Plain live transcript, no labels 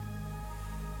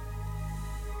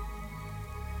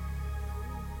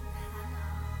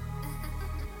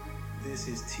This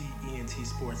is TNT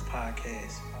Sports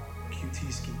Podcast.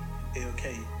 QT Ski,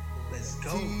 LK. Let's go.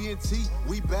 TNT,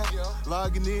 we back.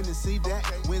 Logging in and see that.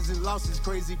 Wins and losses,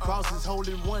 crazy crosses,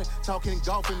 holding one. Talking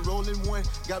golf and rolling one.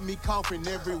 Got me coughing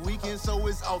every weekend, so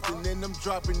it's often. And I'm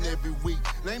dropping every week.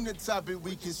 Name the topic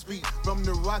we can speak. From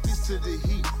the Rockets to the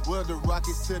Heat. Well, the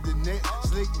Rockets to the net.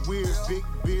 Slick weird, big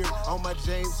beard on my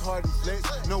James Harden flex.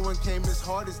 No one came as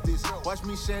hard as this. Watch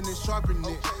me Shannon sharpen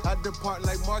it. I depart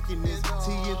like marking this.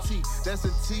 TNT, that's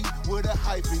a T with a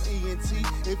hyphen. ENT,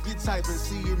 if you're typing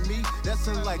C and me, that's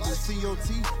unlikely.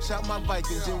 COT, shout my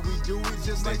Vikings, and we do it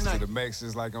just like Next Nike. to the max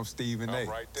is like I'm Stephen A.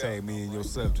 Tag me in your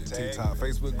subject. TikTok,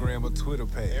 Facebook, Gram, or Twitter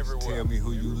page. Tell me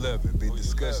who you loving. Big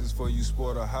discussions for you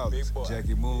sport or hollers.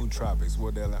 Jackie Moon Tropics.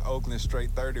 Wardell and Oakland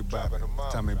straight 30 bopping.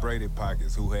 Tommy Brady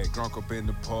pockets. Who had drunk up in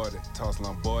the party. Toss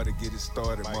Lombardi, get it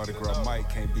started. Mardi Gras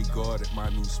Mike can't be guarded. My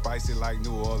new spicy like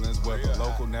New Orleans. Whether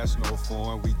local, national, or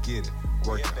foreign, we get it.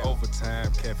 Working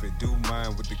overtime, Cafe do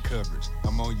mine with the coverage.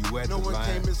 I'm on you at No the one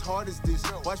line. came as hard as this.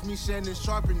 Watch me Shannon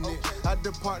sharpen it. I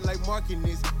depart like marking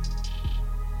this.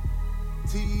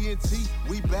 TNT,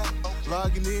 we back.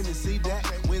 Logging in and see that.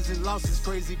 Wins and losses,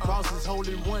 crazy crosses,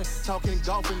 holding one. Talking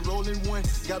golf and rolling one.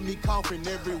 Got me coughing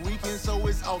every weekend, so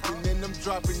it's often. And I'm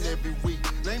dropping every week.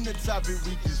 Name the topic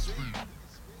we can speak.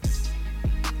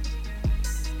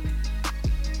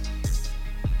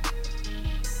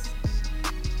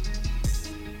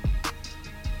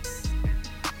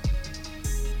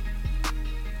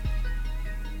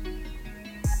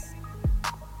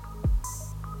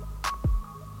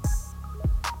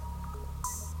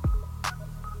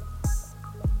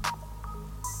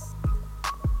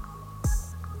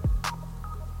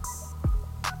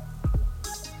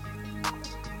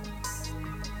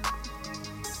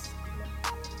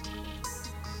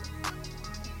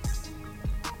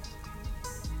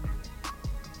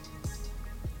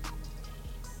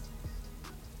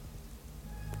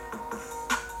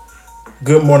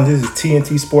 Good morning. This is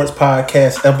TNT Sports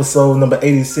Podcast, episode number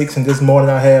 86. And this morning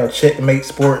I have Checkmate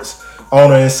Sports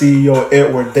owner and CEO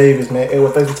Edward Davis. Man,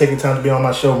 Edward, thanks for taking time to be on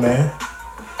my show, man.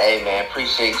 Hey, man,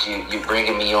 appreciate you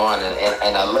bringing me on.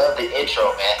 And I love the intro,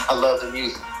 man. I love the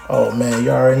music. Oh, man, you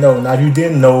already know. Now, if you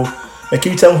didn't know, man,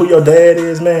 can you tell them who your dad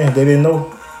is, man? They didn't know?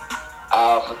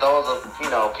 For those of,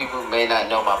 people who may not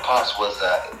know, my pops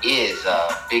is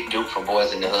Big Duke from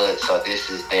Boys in the Hood. So this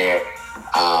is their...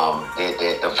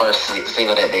 the first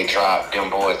single that they dropped, them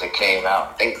boys that came out,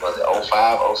 I think was it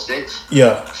 05, 06?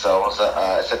 Yeah. So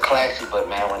it's a classic, but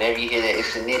man, whenever you hear that,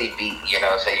 it's a nitty beat,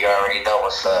 so you already know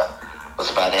what's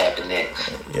about to happen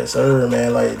next. Yes, sir,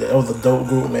 man. Like, that was a dope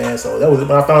group, man. So that was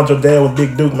when I found your dad was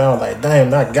Big Duke, man. I was like,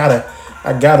 damn, I gotta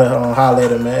holler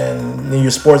at him, man. And you're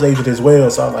a sports agent as well,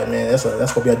 so I was like, man,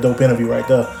 that's gonna be a dope interview right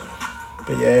there.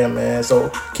 But yeah, man. So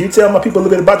can you tell my people a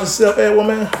little bit about yourself, Edward,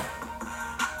 man?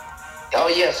 Oh,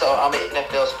 yeah, so I'm an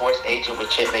NFL sports agent with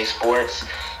Checkmate Sports.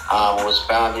 Was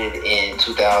founded in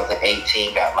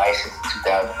 2018, got licensed in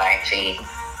 2019,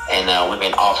 and we've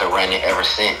been off and running ever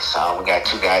since. We got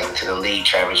two guys into the league,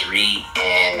 Travis Reed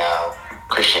and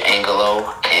Christian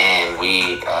Angelo, and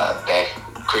that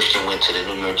Christian went to the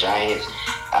New York Giants.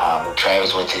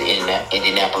 Travis went to the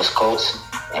Indianapolis Colts,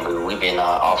 and we've been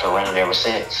off and running ever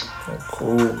since.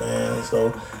 Cool, man. So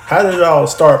how did it all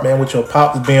start, man, with your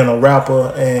pops being a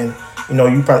rapper and...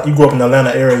 you grew up in the Atlanta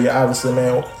area, obviously,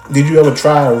 man. Did you ever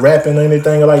try rapping or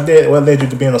anything like that? What led you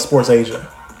to being a sports agent?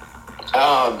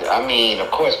 Of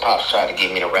course, Pops tried to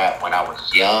get me to rap when I was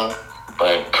young,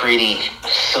 but pretty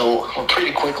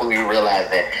quickly we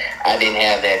realized that I didn't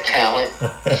have that talent.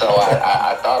 So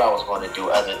I thought I was going to do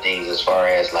other things as far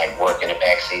as like work in the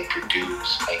backseat,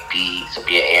 produce, make beats, or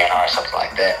be an A&R or something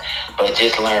like that. But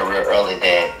just learned real early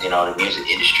that, the music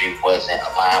industry wasn't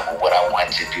aligned with what I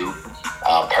wanted to do.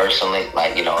 Personally,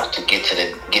 to get to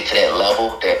that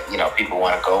level that people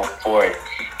want to go for it,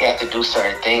 you have to do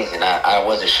certain things, and I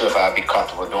wasn't sure if I'd be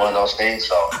comfortable doing those things.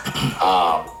 So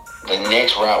the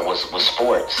next route was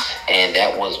sports, and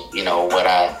that was what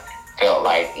I felt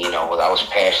like what I was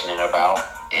passionate about,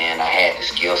 and I had the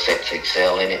skill set to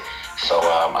excel in it. So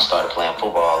I started playing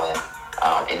football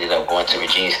and ended up going to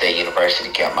Virginia State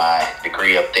University, got my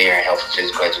degree up there in health and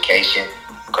physical education.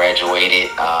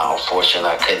 Graduated. Unfortunately,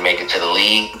 I couldn't make it to the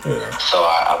league, so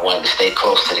I wanted to stay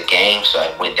close to the game. So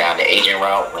I went down the agent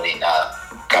route, went and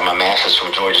got my master's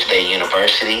from Georgia State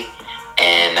University,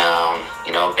 and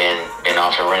been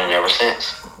off and running ever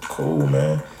since. Cool,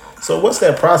 man. So what's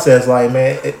that process like,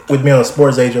 man, with being a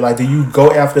sports agent? Like, do you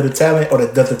go after the talent, or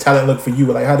does the talent look for you?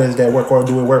 Like, how does that work, or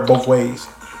do it work both ways?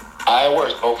 It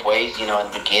works both ways. In the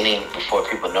beginning, before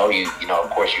people know you, of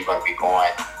course, you're going to be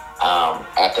going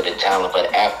after the talent,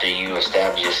 but after you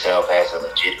establish yourself as a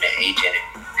legitimate agent,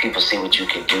 people see what you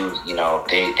can do.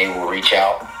 They will reach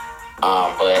out.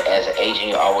 But as an agent,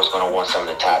 you're always going to want some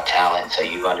of the top talent, so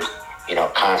you're going to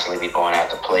constantly be going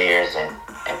after players and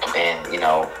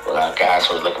guys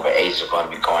who are looking for agents are going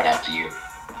to be going after you.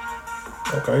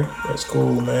 Okay, that's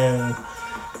cool, man.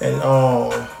 And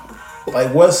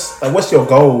what's your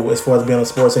goal as far as being a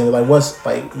sports agent? Like,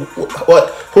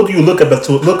 who do you look up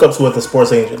to as a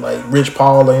sports agent? Like Rich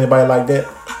Paul or anybody like that?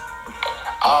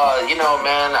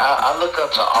 Man, I look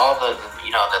up to all the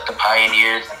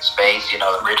pioneers in space. The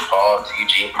Rich Paul, the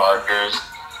Eugene Parkers,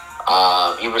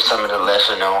 even some of the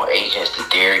lesser known agents, the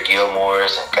Derek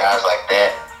Gilmores and guys like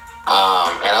that.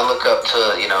 And I look up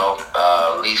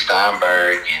to Lee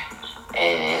Steinberg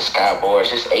and Scott Boras,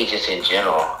 just agents in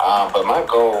general. But my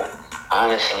goal,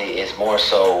 honestly, is more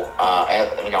so,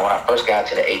 when I first got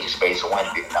into the agent space, I wanted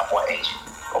to be the number one agent,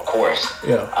 of course.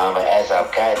 Yeah. But as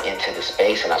I've gotten into the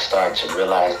space and I started to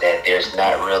realize that there's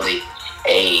not really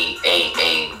a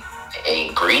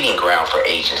breeding ground for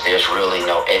agents, there's really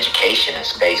no education in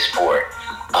space for it.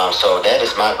 So that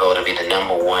is my goal, to be the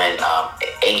number one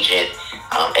agent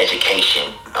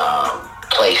education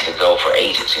place to go for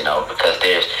agents,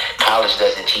 because college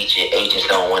doesn't teach it, agents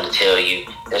don't want to tell you.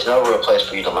 There's no real place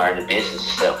for you to learn the business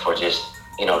except for just,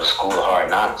 the school of hard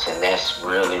knocks, and that's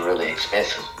really, really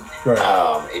expensive. Right.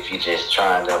 If you're just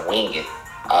trying to wing it.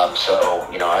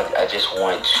 I just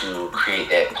want to create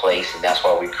that place, and that's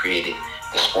why we created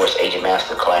the Sports Agent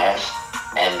Master Class.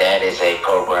 And that is a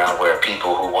program where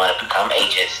people who want to become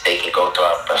agents, they can go through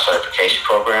our certification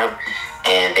program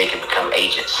and they can become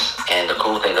agents. And the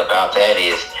cool thing about that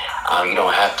is you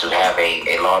don't have to have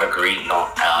a law degree. You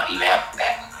don't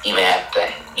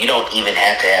even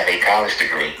have to have a college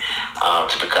degree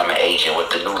to become an agent.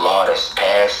 With the new law that's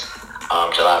passed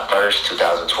July 1st,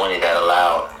 2020, that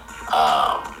allowed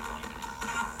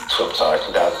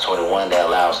 2021, that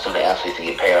allows student athletes to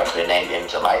get paid off their name,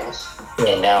 image, and likeness.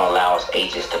 Yeah. And now allows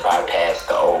agents to bypass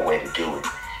the old way to do it.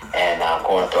 And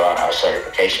going through our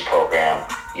certification program,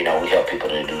 we help people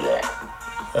to do that.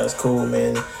 That's cool,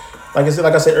 man. Like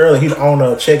I said earlier, he's the owner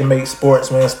of Checkmate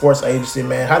Sports, man, sports agency,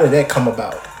 man. How did that come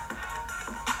about?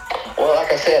 Well,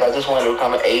 like I said, I just wanted to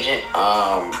become an agent.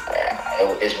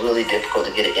 It's really difficult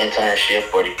to get an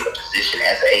internship or to get a position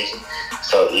as an agent.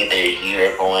 So either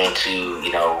you're going to,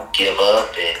 give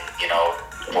up and,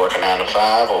 work a 9 to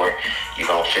 5, or you're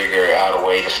going to figure out a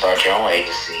way to start your own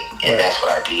agency. And That's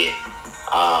what I did.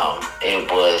 It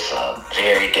was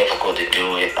very difficult to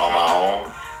do it on my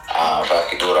own. If I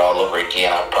could do it all over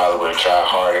again, I probably would have tried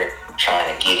harder trying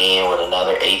to get in with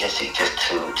another agency just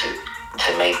to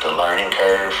make the learning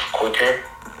curve quicker.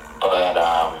 But,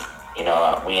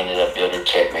 we ended up building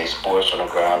Checkmate Sports from the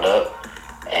ground up,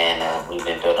 and we've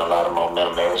been building a lot of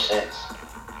momentum ever since.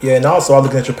 Yeah, and also I'm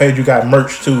looking at your page, you got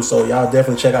merch too, so y'all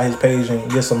definitely check out his page and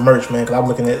get some merch, man, because I'm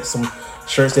looking at some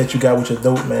shirts that you got, which are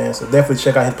dope, man. So definitely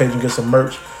check out his page and get some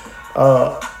merch.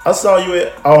 I saw you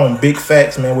on Big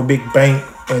Facts, man, with Big Bank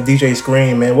and DJ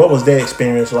Scream, man. What was that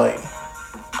experience like?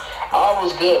 Oh, it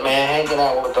was good, man. Hanging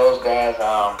out with those guys.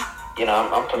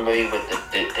 I'm familiar with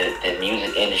the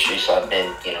music industry, so I've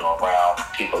been, around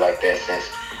people like that since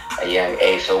a young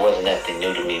age. So it wasn't nothing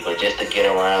new to me, but just to get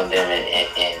around them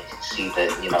and see the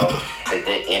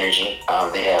good energy.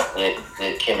 They have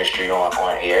good chemistry on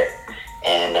air.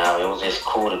 And it was just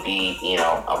cool to be,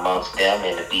 amongst them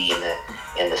and to be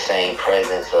in the same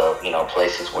presence of,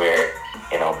 places where,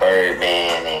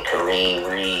 Birdman and Kareem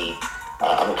Reed,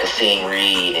 Kasim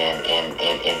Reed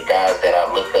and guys that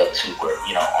I look up to were,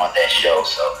 on that show.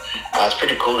 So it's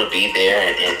pretty cool to be there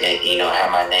and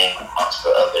have my name amongst the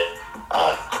other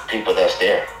people that's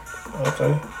there.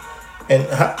 Okay. And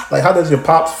how does your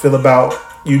pops feel about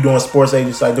you doing sports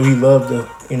agents? Like, do he love the,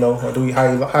 or do he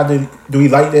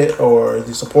like that, or is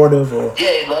he supportive? Or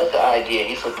yeah, he loves the idea.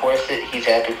 He supports it. He's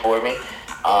happy for me.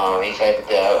 He's happy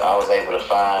that I was able to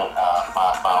find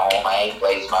my own lane,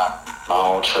 blaze my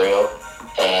own trail,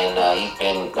 and he's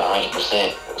been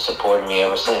 100% supporting me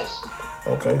ever since.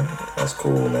 Okay, that's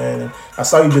cool, man. And I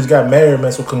saw you just got married,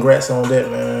 man. So congrats on that,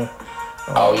 man.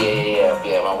 Oh yeah.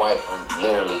 My wife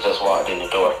literally just walked in the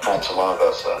door not too long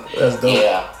ago. So that's dope.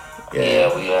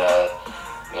 Yeah. We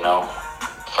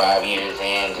 5 years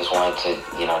in, just wanted to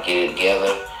get it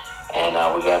together, and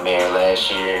we got married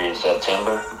last year in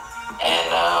September,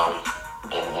 and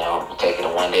we're taking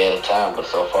it one day at a time. But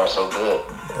so far so good.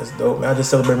 That's dope, man. I just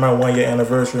celebrated my 1 year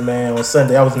anniversary, man, on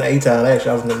Sunday. I was in the A-Town,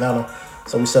 actually. I was in Atlanta,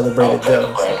 so we celebrated that.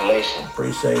 Congratulations.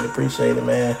 So appreciate it,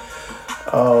 man.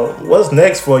 What's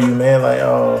next for you, man? Like,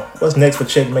 what's next for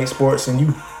Checkmate Sports and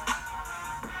you?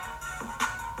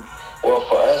 Well,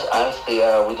 for us, honestly,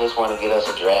 we just want to get us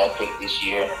a draft pick this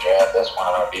year in the draft. That's one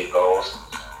of our big goals.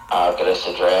 Get us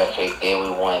a draft pick. Then we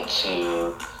want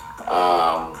to,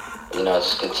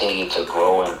 just continue to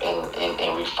grow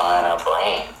and refine our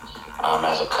brand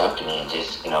as a company, and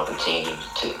just continue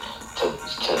to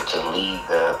lead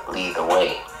the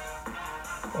way.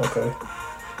 Okay.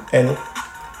 And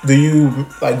do you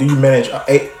manage?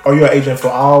 Are you an agent for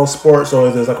all sports, or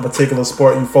is there like a particular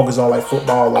sport you focus on, like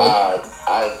football?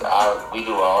 We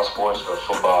do all sports, but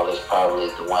football is probably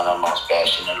the one I'm most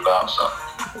passionate about. So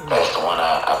that's the one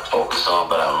I focus on.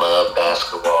 But I love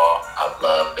basketball. I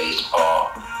love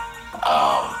baseball.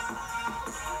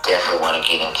 Definitely want to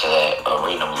get into that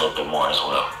arena a little bit more as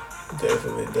well.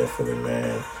 Definitely,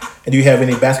 man. And do you have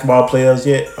any basketball players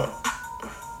yet?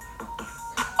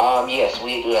 Yes,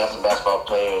 we do have some basketball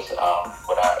players in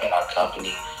our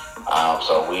company.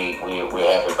 So we're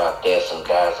happy about that. Some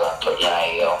guys for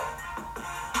NIL.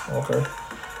 Okay.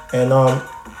 And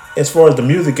as far as the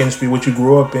music industry, what you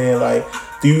grew up in, like,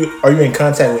 are you in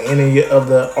contact with any of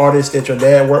the artists that your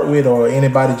dad worked with, or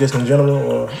anybody just in general?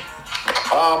 Or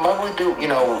we do.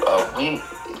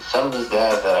 Some of these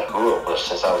guys that I grew up with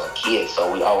since I was a kid,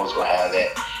 so we always gonna have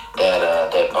that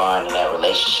bond and that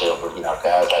relationship with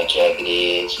guys like Jagged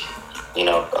Edge. A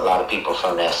lot of people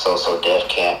from that So So Def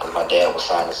camp, because my dad was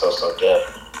signed to So So Def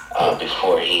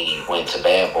before he went to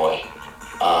Bad Boy.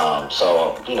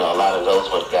 So a lot of those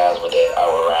were guys that I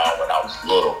were around when I was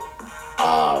little.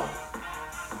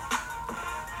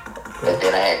 But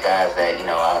then I had guys that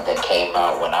came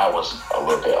out when I was a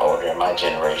little bit older in my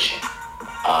generation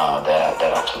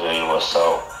that I'm familiar with.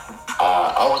 So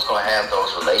I was gonna have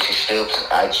those relationships.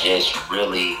 I just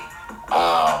really,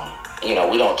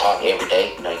 we don't talk every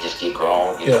day. You just get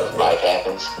grown. Life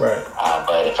happens. Right.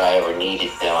 But if I ever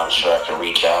needed them, I'm sure I can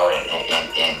reach out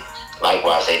and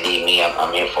likewise, they need me.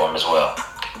 I'm here for them as well.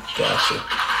 Gotcha.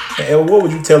 And what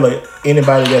would you tell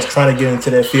anybody that's trying to get into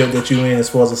that field that you're in, as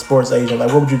far as a sports agent?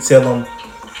 Like, what would you tell them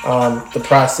the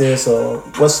process, or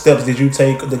what steps did you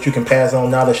take that you can pass on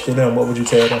knowledge to them? What would you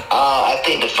tell them? I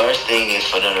think the first thing is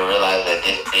for them to realize that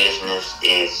this business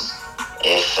is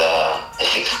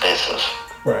expensive.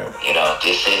 Right.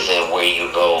 This isn't where you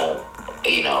go,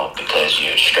 because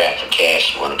you're strapped for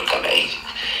cash. You want to become an agent.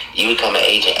 You become an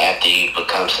agent after you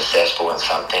become successful in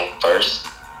something first,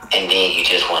 and then you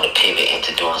just want to pivot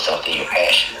into doing something you're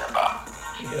passionate about.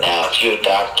 Yeah. Now, if you're a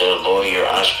doctor, lawyer,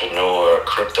 entrepreneur,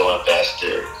 crypto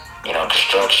investor,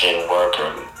 construction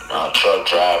worker, truck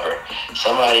driver,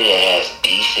 somebody that has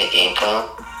decent income,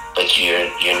 but you're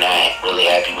not really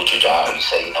happy with your job, you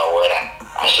say, you know what,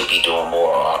 I should be doing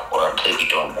more, or I could be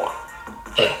doing more.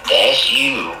 If that's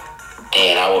you,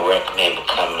 then I would recommend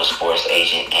becoming a sports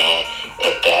agent. And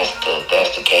if that's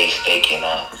the case, they can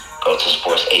go to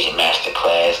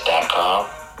sportsagentmasterclass.com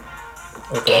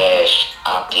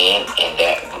opt in, and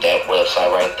that website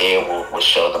right there will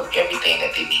show them everything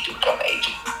that they need to become an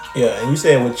agent. Yeah, and you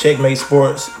said with Checkmate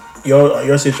Sports,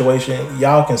 your situation,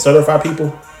 y'all can certify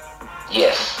people?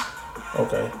 Yes.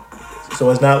 Okay. So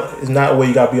it's not where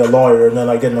you gotta be a lawyer or nothing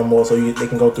like that no more, so they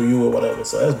can go through you or whatever.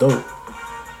 So that's dope.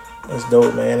 That's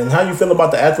dope, man. And how you feel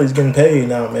about the athletes getting paid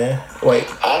now, man? Wait.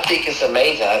 I think it's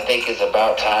amazing. I think it's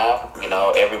about time.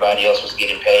 Everybody else was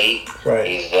getting paid. Right.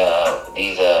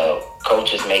 These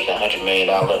coaches making $100 million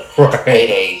right.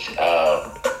 paydays.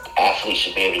 Athletes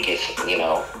should be able to get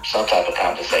some type of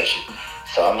compensation.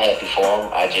 So I'm happy for them.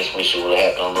 I just wish it would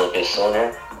have happened a little bit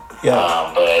sooner.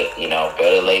 Yeah. But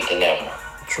better late than never.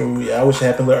 True. Yeah, I wish it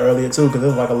happened a little earlier too, because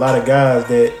there's like a lot of guys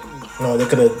that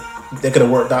they could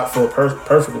have worked out for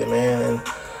perfectly, man. And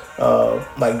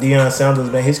like Deion Sanders,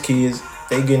 man, his kids,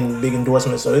 they getting big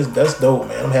endorsements, so that's dope,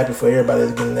 man. I'm happy for everybody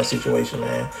that's getting in that situation,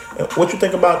 man. And what you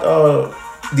think about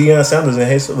Deion Sanders and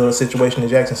his little situation in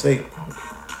Jackson State?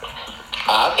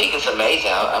 I think it's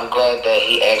amazing. I'm glad that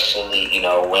he actually,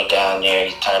 went down there.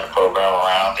 He turned the program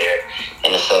around there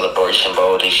in the Celebration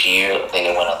Bowl this year. I think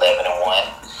they went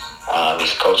 11-1.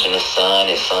 He's coaching his son.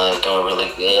 His son's doing really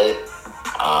good.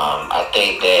 I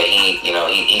think that he's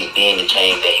being the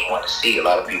change that he wants to see. A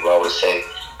lot of people always say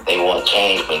they want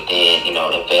change, but then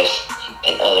invest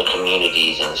in other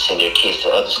communities and send their kids to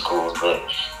other schools. But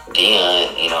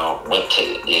Deion, went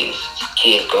to his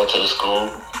kids go to the school,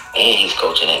 and he's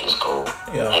coaching at the school.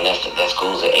 Yeah. And that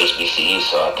school's at HBCU,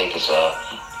 so I think it's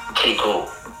pretty cool.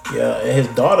 Yeah, and his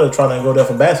daughter trying to go there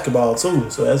for basketball too,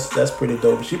 so that's pretty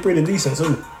dope. She's pretty decent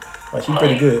too. Like, she's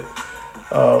pretty good.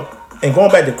 And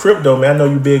going back to crypto, man, I know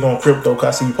you big on crypto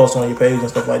because I see you post on your page and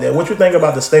stuff like that. What you think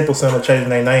about the Staples Center changing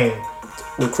their name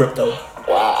with crypto?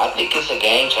 Well, I think it's a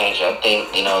game changer. I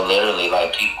think, literally,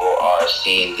 like, people are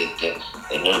seeing the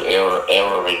new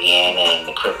era again, and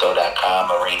the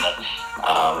crypto.com arena.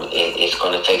 It's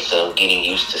going to take some getting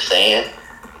used to saying,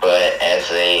 but as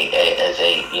a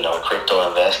crypto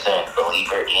investor and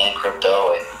believer in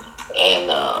crypto and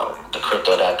the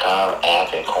crypto.com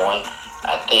app and coin,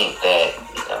 I think that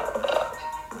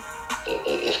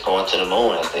it's going to the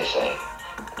moon, as they say.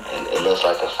 It looks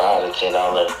like a $5 to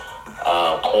 $10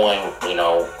 coin,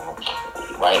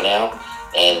 right now,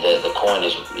 and the coin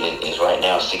is right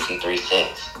now 63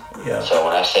 cents. Yeah. So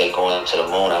when I say going to the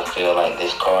moon, I feel like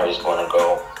this card is going to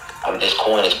go. This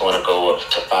coin is going to go up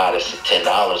to $5 to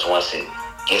 $10 once it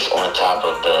gets on top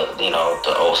of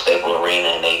the old Staple Arena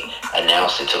and they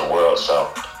announce it to the world.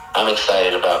 So I'm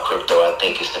excited about crypto. I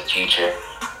think it's the future,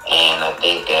 and I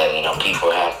think that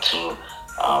people have to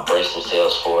brace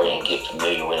themselves for it and get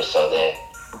familiar with it, so that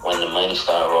when the money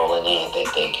start rolling in,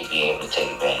 that they can be able to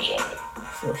take advantage of it.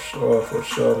 For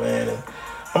sure, man. And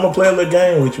I'm gonna play a little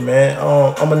game with you, man.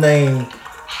 I'm gonna name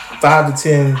 5 to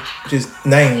 10 just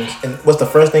names, and what's the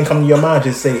first thing come to your mind?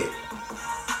 Just say it.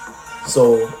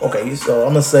 So okay, so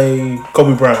I'm gonna say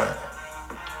Kobe Bryant.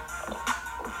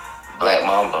 Black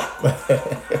Mamba.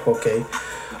 Okay.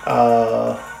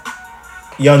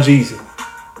 Young Jeezy.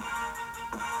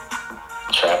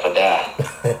 Trap or die.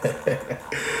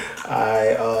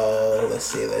 Alright, let's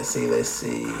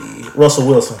see. Russell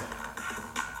Wilson.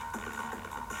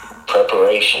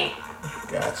 Preparation.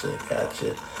 Gotcha.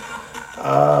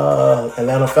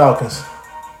 Atlanta Falcons.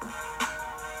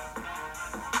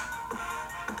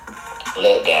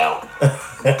 Let down.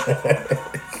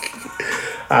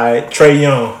 Alright, Trae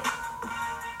Young.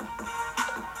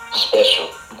 Special.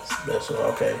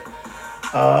 Okay.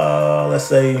 Let's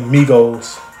say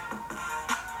Migos.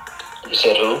 You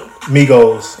said who?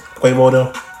 Migos. Quavo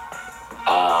them.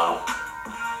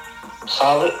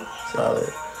 Solid.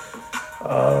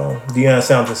 Deion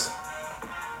Sanders.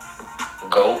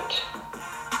 GOAT.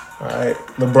 Alright.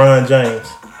 LeBron James.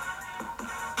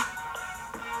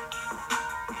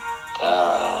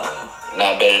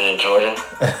 Not better than Jordan.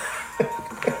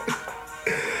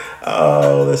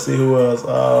 Let's see who else.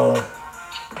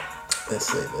 Let's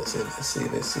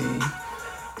see.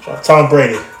 Tom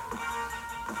Brady.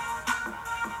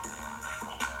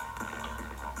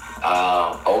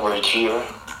 Overachiever.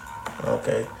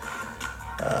 Okay.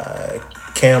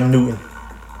 Cam Newton.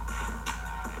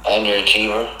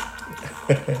 Underachiever.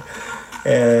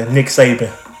 And Nick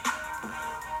Saban.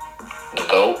 The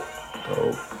GOAT.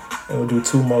 And we'll do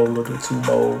two more.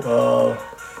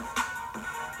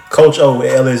 Coach O at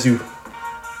LSU.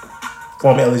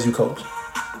 Former LSU coach.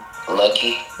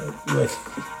 Lucky.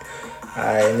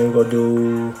 Alright, and then we're gonna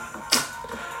do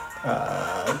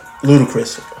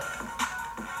Ludacris.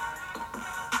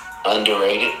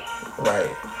 Underrated.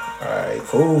 Right. Alright,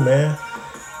 cool, man.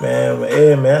 Man,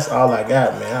 that's all I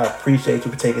got, man. I appreciate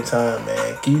you for taking time,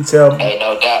 man. Can you tell me? Hey,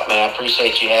 no doubt, man. I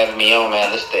appreciate you having me on,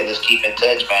 man. Let's keep in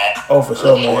touch, man. Oh, for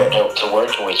sure, man. Look forward to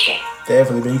working with you.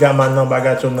 Definitely, man. You got my number. I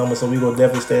got your number, so we gonna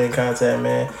definitely stay in contact,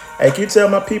 man. Hey, can you tell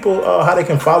my people how they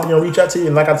can follow you and reach out to you?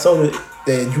 And like I told you,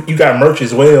 that you got merch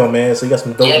as well, man. So you got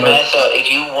some dope merch. Man. So if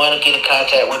you want to get in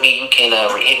contact with me, you can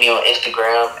hit me on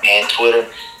Instagram and Twitter.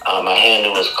 My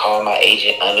handle is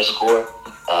callmyagent_.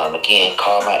 Again,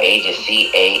 call my agent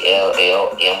CALLMYAGENT_.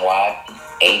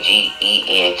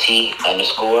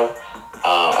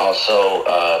 Also,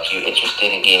 if you're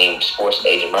interested in getting sports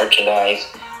agent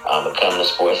merchandise, becoming a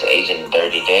sports agent in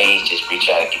 30 days, just reach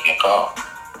out and give me a call.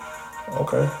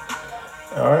 Okay.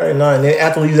 All right, no, and then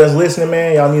athletes that's listening,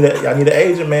 man, y'all need an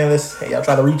agent, man. Y'all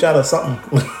try to reach out or something.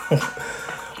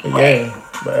 Right. Yeah,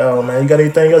 but man, you got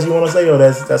anything else you want to say, or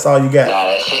that's all you got? Nah,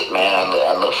 that's it, man.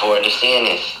 I look forward to seeing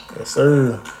this. Yes,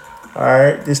 sir. All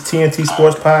right, this TNT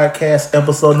Sports Podcast,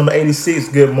 episode number 86.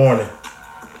 Good morning.